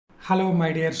Hello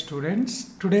my dear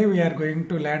students, today we are going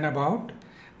to learn about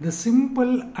the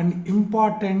simple and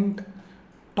important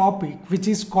topic which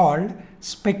is called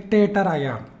spectator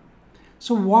ion.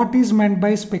 So what is meant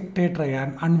by spectator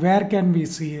ion and where can we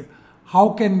see, how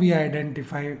can we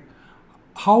identify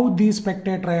how these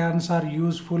spectator ions are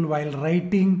useful while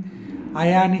writing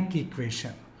ionic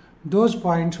equation. Those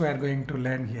points we are going to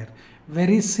learn here.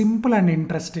 Very simple and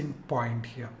interesting point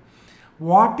here.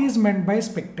 What is meant by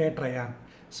spectator ion?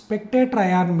 Spectator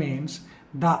ion means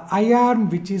the ion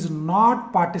which is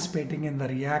not participating in the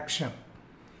reaction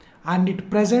and it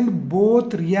present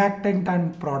both reactant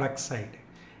and product side.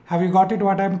 Have you got it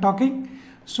what I am talking?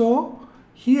 So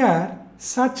here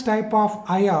such type of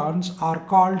ions are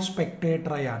called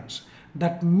spectator ions.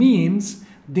 That means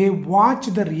they watch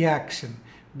the reaction.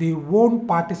 They won't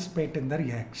participate in the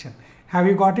reaction. Have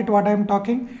you got it what I am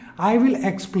talking? I will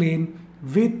explain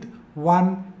with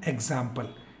one example.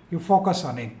 You focus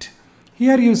on it.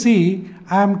 Here you see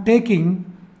I am taking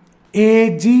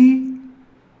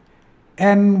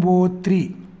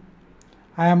AgNO3.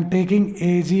 I am taking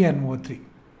AgNO3.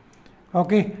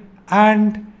 Okay,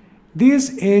 and this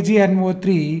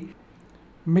AgNO3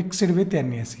 mixed with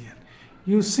NaCl.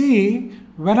 You see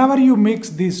whenever you mix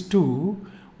these two,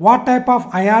 what type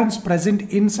of ions present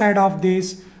inside of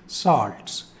these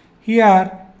salts?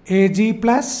 Here Ag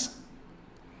plus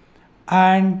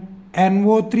and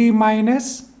NO3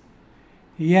 minus,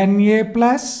 Na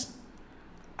plus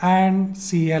and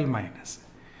Cl minus.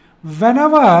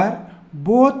 Whenever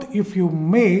both if you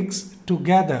mix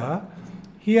together,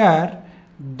 here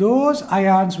those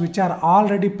ions which are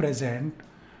already present,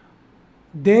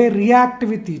 they react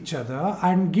with each other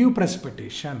and give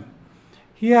precipitation.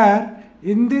 Here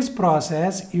in this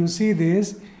process you see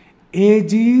this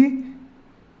Ag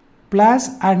plus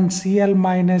and Cl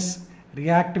minus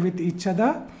react with each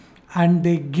other and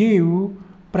they give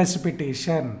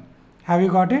precipitation. Have you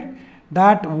got it?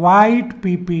 That white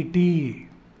PPT,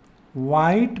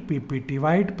 white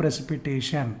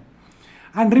precipitation.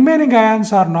 And remaining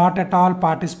ions are not at all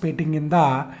participating in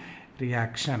the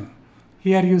reaction.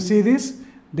 Here you see this,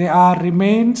 they are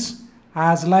remains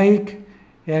as like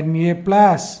Na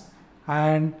plus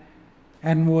and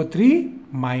NO3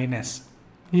 minus.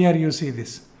 Here you see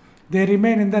this, they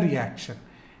remain in the reaction.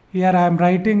 Here I am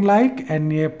writing like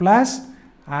Na plus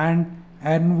and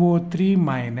NO3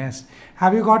 minus.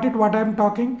 Have you got it what I am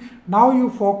talking? Now you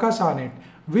focus on it.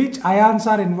 Which ions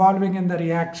are involving in the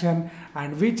reaction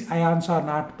and which ions are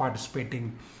not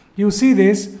participating. You see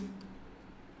this,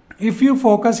 if you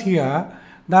focus here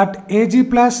that Ag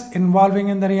plus involving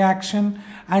in the reaction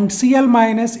and Cl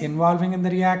minus involving in the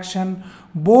reaction,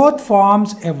 both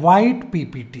forms a white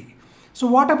PPT. So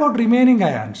what about remaining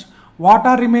ions? What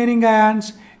are remaining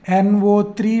ions?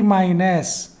 NO3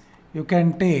 minus you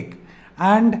can take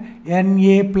and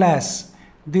Na plus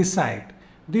this side.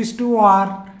 These two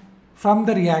are from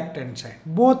the reactant side.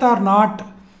 Both are not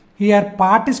here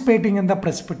participating in the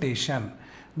precipitation.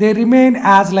 They remain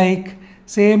as like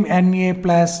same Na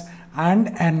plus and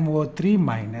NO3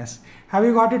 minus. Have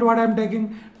you got it what I am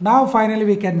taking? Now finally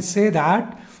we can say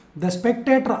that the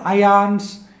spectator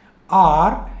ions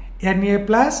are Na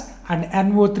plus and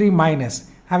NO3 minus.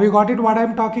 Have you got it what I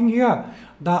am talking here?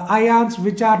 The ions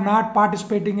which are not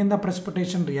participating in the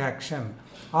precipitation reaction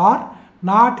or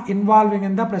not involving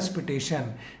in the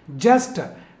precipitation. Just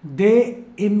they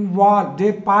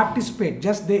participate,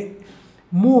 just they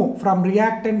move from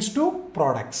reactants to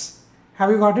products.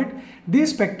 Have you got it?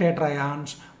 These spectator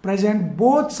ions present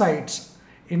both sides.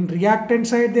 In reactant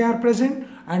side they are present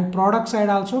and product side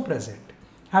also present.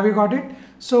 Have you got it?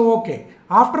 So okay,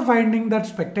 after finding that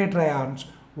spectator ions,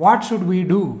 what should we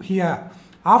do here?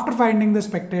 After finding the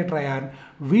spectator ion,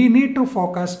 we need to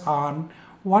focus on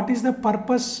what is the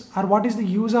purpose or what is the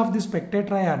use of the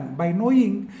spectator ion. By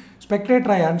knowing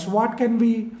spectator ions, where can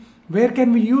we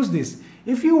use this?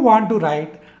 If you want to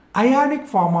write ionic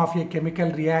form of a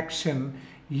chemical reaction,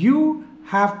 you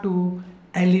have to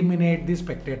eliminate the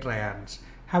spectator ions.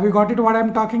 Have you got it what I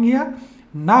am talking here?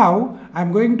 Now I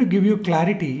am going to give you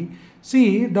clarity.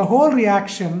 See the whole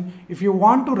reaction, if you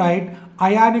want to write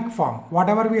ionic form,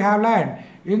 whatever we have learned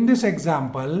in this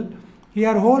example,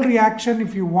 here whole reaction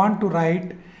if you want to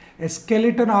write a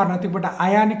skeleton or nothing but an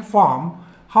ionic form,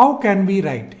 how can we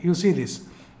write? You see this,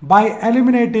 by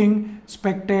eliminating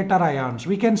spectator ions.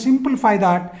 We can simplify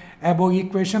that above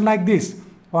equation like this.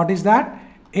 What is that?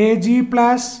 Ag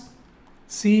plus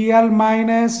Cl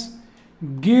minus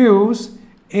gives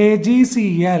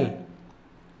AgCl.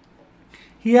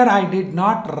 Here I did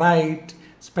not write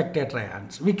spectator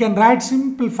ions. We can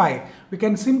simplify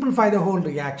the whole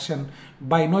reaction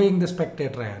by knowing the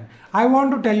spectator ion. I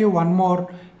want to tell you one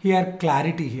more here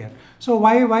clarity here. So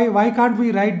why can't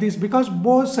we write this? Because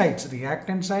both sides,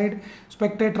 reactant side,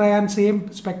 spectator ion,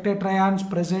 same spectator ions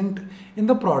present in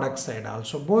the product side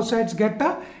also. Both sides get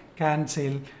a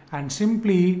cancel, and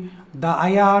simply the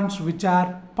ions which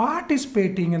are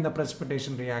participating in the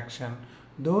precipitation reaction,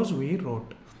 those we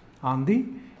wrote on the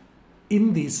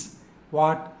in this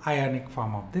what ionic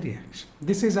form of the reaction.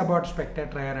 This is about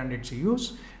spectator ion and its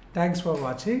use. Thanks for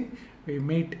watching. We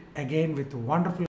meet again with wonderful